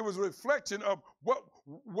 it was a reflection of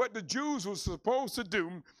what the Jews were supposed to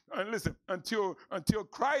do, and listen, until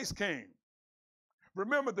Christ came.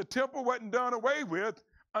 Remember, the temple wasn't done away with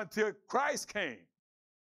until Christ came.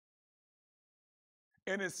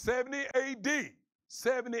 And in 70 AD,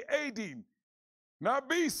 not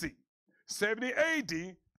BC, 70 AD,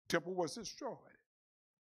 the temple was destroyed.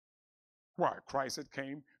 Why? Christ had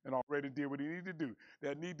came and already did what he needed to do.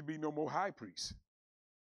 There need to be no more high priests.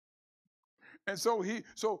 And so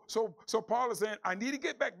Paul is saying, I need to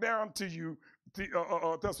get back down to you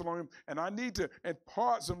Thessalonians, and I need to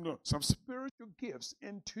impart some spiritual gifts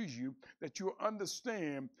into you that you'll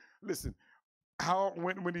understand. Listen, how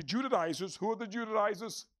when the Judaizers, who are the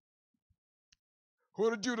Judaizers? Who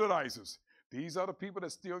are the Judaizers? These are the people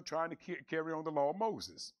that's still trying to carry on the law of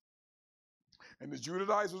Moses. And the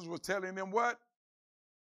Judaizers were telling them what?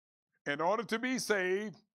 In order to be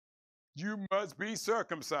saved, you must be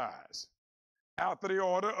circumcised after the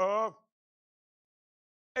order of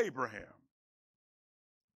Abraham.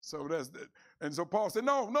 So that's the, and so Paul said,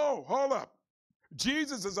 no, hold up.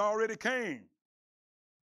 Jesus has already came.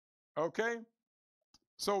 Okay?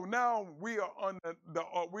 So now we are under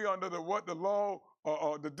the what? The law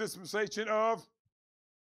or the dispensation of,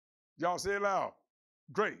 y'all say it loud,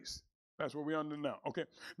 grace. That's what we're under now. Okay.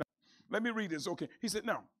 Now, let me read this. Okay. He said,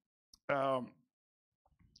 now,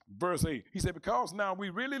 verse 8, he said, because now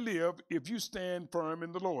we really live if you stand firm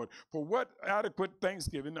in the Lord. For what adequate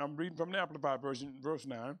thanksgiving, I'm reading from the Amplified Version, verse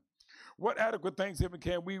 9. What adequate thanksgiving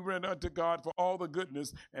can we render unto God for all the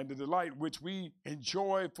goodness and the delight which we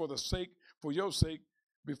enjoy for your sake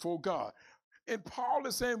before God? And Paul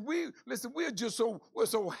is saying, we're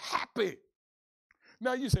so happy.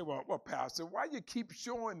 Now you say, well, Pastor, why you keep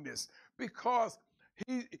showing this? Because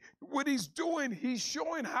what he's doing, he's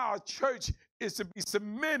showing how a church is to be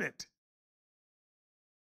cemented.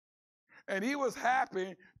 And he was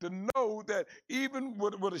happy to know that even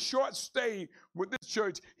with a short stay with this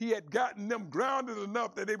church, he had gotten them grounded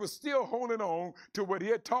enough that they were still holding on to what he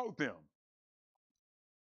had taught them.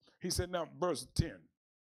 He said, now, verse 10.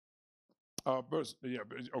 Verse 10.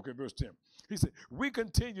 He said, we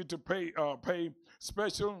continue to pray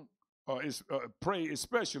especially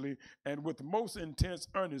and with most intense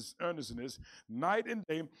earnestness, night and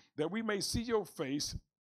day, that we may see you face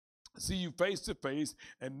to face,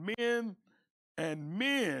 and men,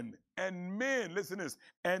 listen to this,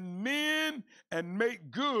 and make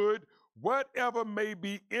good whatever may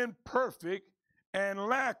be imperfect and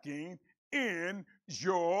lacking in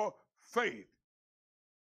your faith.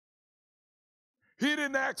 He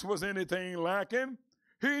didn't ask was anything lacking.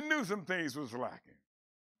 He knew some things was lacking.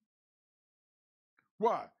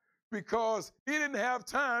 Why? Because he didn't have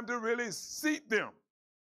time to really seat them.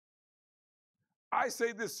 I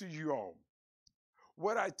say this to you all.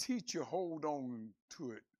 What I teach you, hold on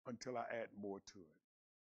to it until I add more to it.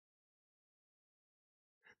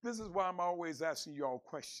 This is why I'm always asking you all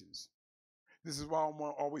questions. This is why I'm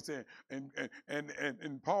always saying,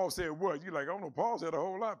 and Paul said what? You're like, oh no, Paul said a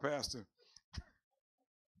whole lot, Pastor.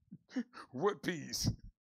 What peace?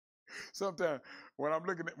 Sometimes when I'm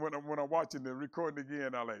looking at when I'm watching the recording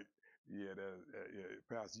again, I'm like, yeah,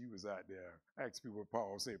 Pastor, you was out there. Ask people what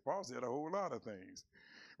Paul said. Paul said a whole lot of things.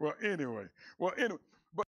 Well, anyway, but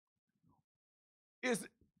it's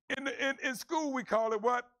in school we call it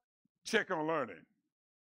what? Check on learning.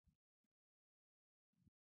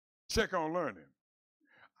 Check on learning.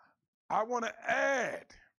 I want to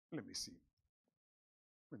add. Let me see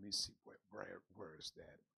where is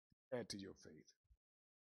that? Add to your faith.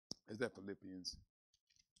 Is that Philippians?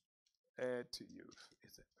 Add to your,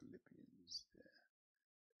 is that Philippians?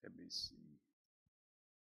 Let me see.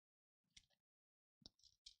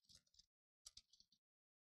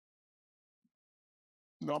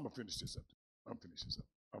 No, I'm going to finish this up.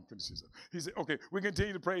 He said, okay, we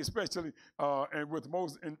continue to pray, especially and with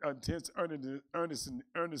most intense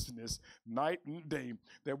earnestness, night and day,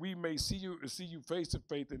 that we may see you face to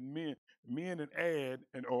face, and men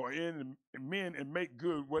and make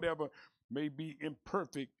good whatever may be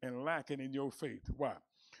imperfect and lacking in your faith. Why?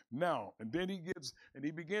 Now, and then he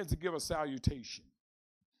begins to give a salutation.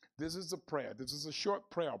 This is a prayer. This is a short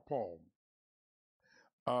prayer, Paul.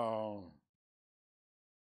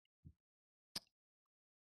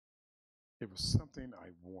 It was something I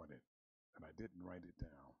wanted, and I didn't write it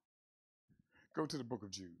down. Go to the book of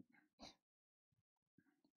Jude.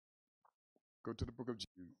 Go to the book of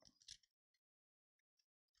Jude.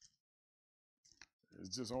 It's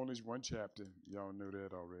just only one chapter. Y'all know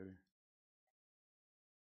that already.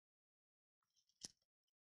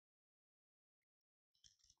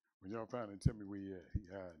 When y'all find it, tell me where he at. He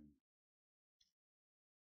hiding.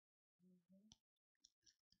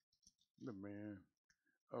 Look, man.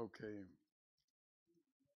 Okay.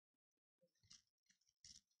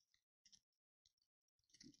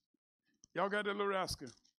 Y'all got that little rascal?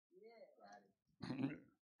 Yeah.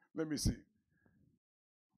 Let me see.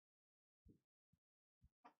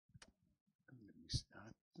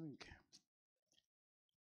 I think.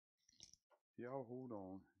 Y'all hold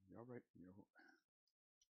on. Y'all right.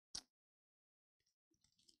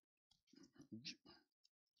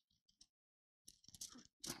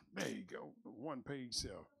 There you go. One page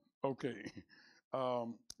cell. Okay. Let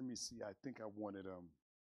me see. I think I wanted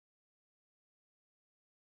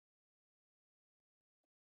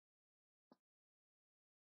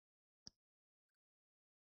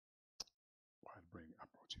why bring I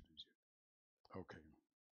brought you to you. Okay.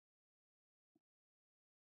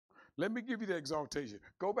 Let me give you the exaltation.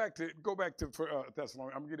 Go back to for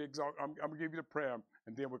Thessalonians. I'm gonna give you the prayer,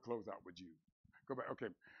 and then we'll close out with you. Go back. Okay.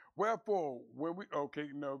 Wherefore, when we okay,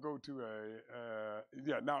 no, go to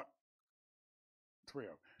yeah, now 12.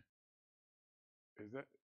 Is that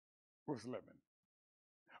what's 11?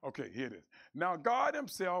 Okay, here it is. Now God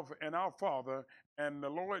Himself and our Father and the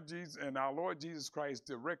Lord Jesus and our Lord Jesus Christ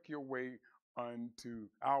direct your way unto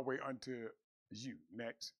our way unto you.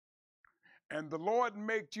 Next. And the Lord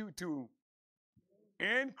make you to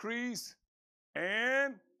increase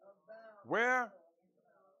and where?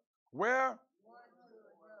 Where?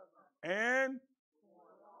 And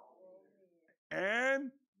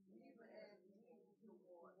and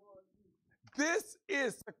this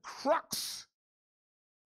is the crux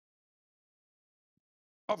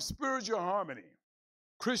of spiritual harmony,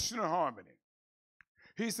 Christian harmony.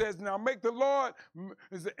 He says, now make the Lord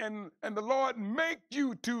and the Lord make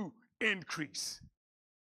you to increase.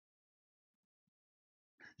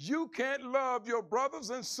 You can't love your brothers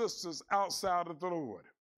and sisters outside of the Lord.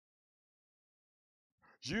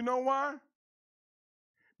 You know why?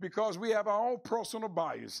 Because we have our own personal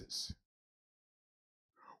biases.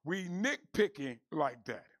 We nitpicking like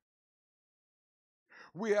that.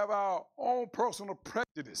 We have our own personal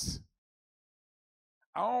prejudice,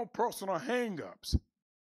 our own personal hang-ups.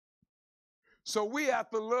 So we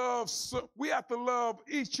have to love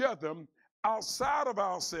each other outside of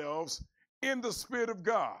ourselves in the Spirit of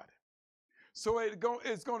God. So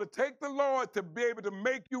it's going to take the Lord to be able to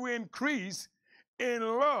make you increase in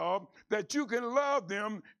love, that you can love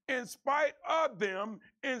them in spite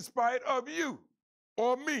of you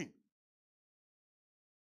or me.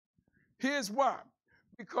 Here's why.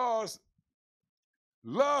 Because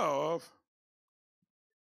love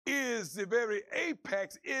is the very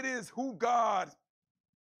apex. It is who God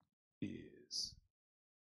is.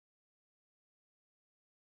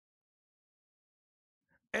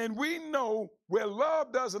 And we know where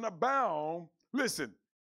love doesn't abound, listen,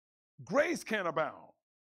 grace can abound.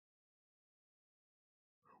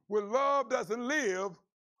 Where love doesn't live,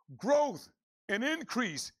 growth and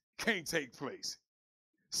increase can't take place.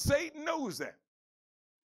 Satan knows that.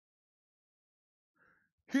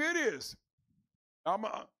 Here it is.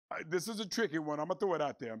 This is a tricky one. I'm going to throw it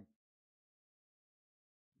out there.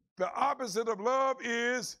 The opposite of love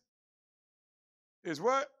is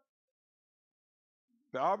what?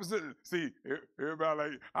 The opposite. See, everybody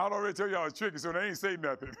like, I already tell y'all it's tricky, so they ain't say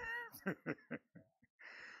nothing.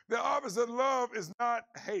 The opposite of love is not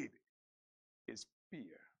hate, it's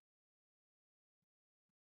fear.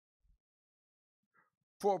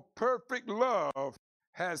 For perfect love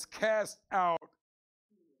has cast out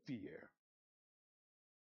fear.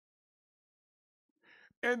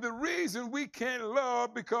 And the reason we can't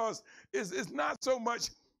love because it's not so much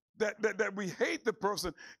that we hate the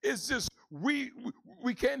person. It's just we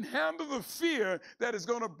can't handle the fear that is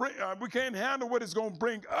going to bring. We can't handle what it's going to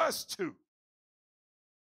bring us to.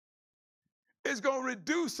 It's going to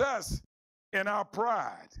reduce us in our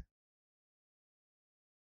pride.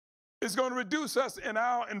 It's going to reduce us in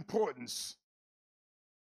our importance.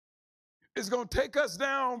 It's going to take us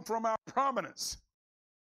down from our prominence.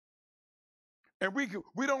 And we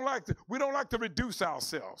don't like to reduce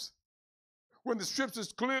ourselves. When the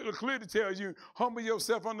scriptures clearly tell you, humble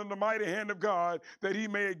yourself under the mighty hand of God, that He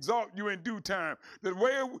may exalt you in due time. The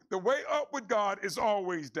way up with God is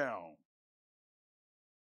always down.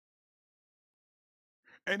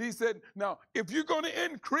 And He said, now, if you're going to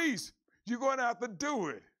increase, you're going to have to do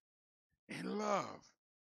it in love.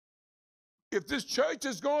 If this church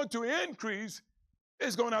is going to increase,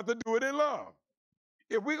 it's going to have to do it in love.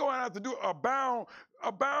 If we're going to have to do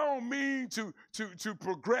abound means to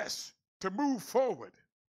progress, to move forward.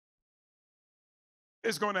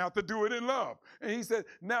 It's going to have to do it in love. And he said,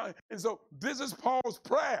 now, and so this is Paul's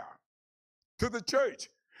prayer to the church.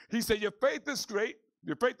 He said, your faith is straight,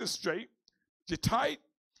 you're tight.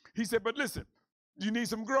 He said, but listen, you need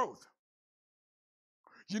some growth.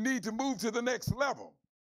 You need to move to the next level.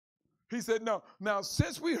 He said, now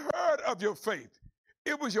since we heard of your faith,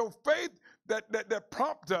 it was your faith that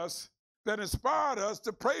prompted us, that inspired us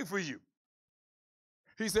to pray for you.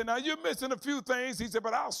 He said, now you're missing a few things. He said,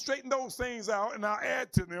 but I'll straighten those things out and I'll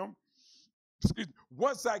add to them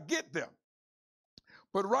once I get them.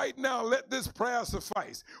 But right now, let this prayer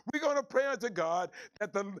suffice. We're going to pray unto God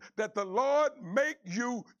that the Lord make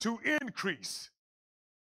you to increase.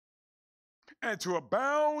 and to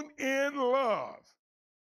abound in love.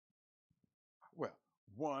 Well,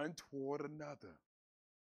 one toward another.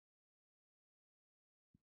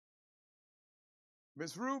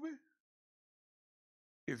 Miss Ruby,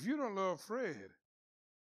 if you don't love Fred,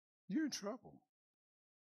 you're in trouble.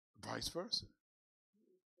 Vice versa.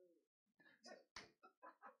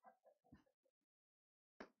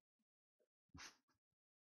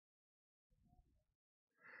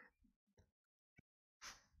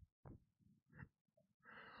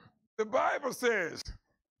 The Bible says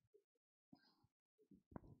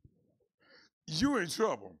you're in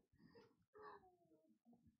trouble.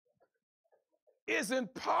 It's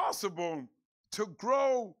impossible to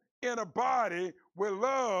grow in a body where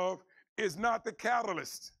love is not the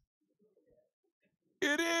catalyst.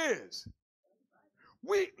 It is.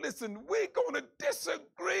 We're going to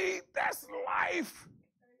disagree. That's life.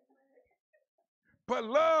 But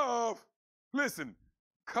love, listen,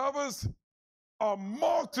 covers a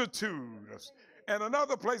multitude. And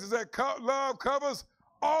another place is that love covers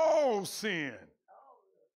all sin.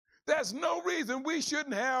 There's no reason we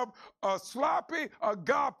shouldn't have a sloppy,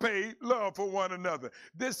 agape love for one another,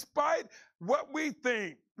 despite what we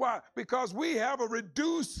think. Why? Because we have a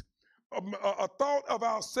reduced a thought of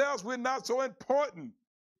ourselves. We're not so important.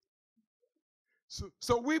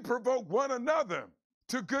 So we provoke one another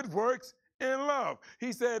to good works in love.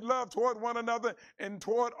 He said, love toward one another and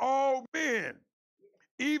toward all men,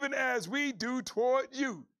 even as we do toward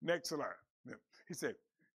you. Next slide. He said,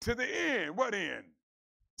 to the end. What end?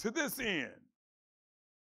 To this end.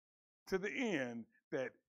 To the end that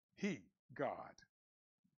he, God,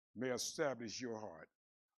 may establish your heart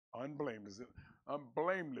unblameable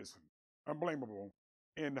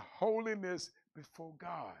in holiness before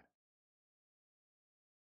God.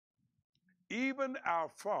 Even our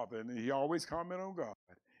Father, and he always comment on God,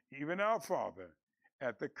 even our Father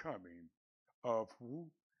at the coming of who?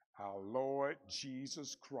 Our Lord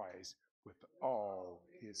Jesus Christ with all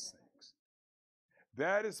his saints.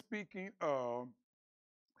 That is speaking of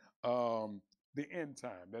the end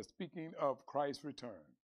time. That's speaking of Christ's return.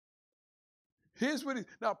 Here's what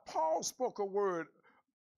now Paul spoke a word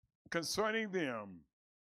concerning them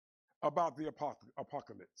about the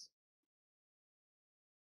apocalypse,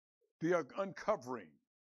 the uncovering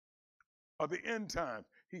of the end times.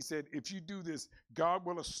 He said, if you do this, God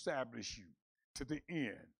will establish you to the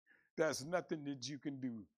end. There's nothing that you can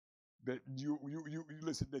do that you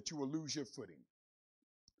listen, that you will lose your footing.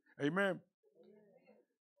 Amen.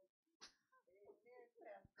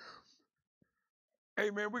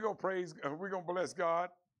 Amen. We're going to praise, we're going to bless God.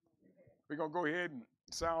 We're going to go ahead and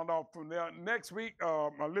sound off from there. Next week,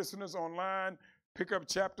 my listeners online, pick up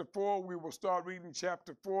chapter 4. We will start reading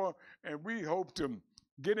chapter 4, and we hope to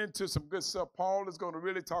get into some good stuff. Paul is going to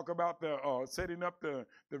really talk about the setting up the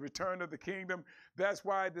return of the kingdom. That's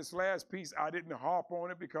why this last piece, I didn't harp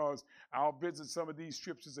on it, because I'll visit some of these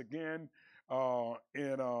scriptures again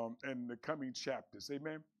in the coming chapters.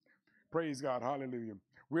 Amen. Praise God. Hallelujah.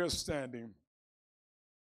 We're standing.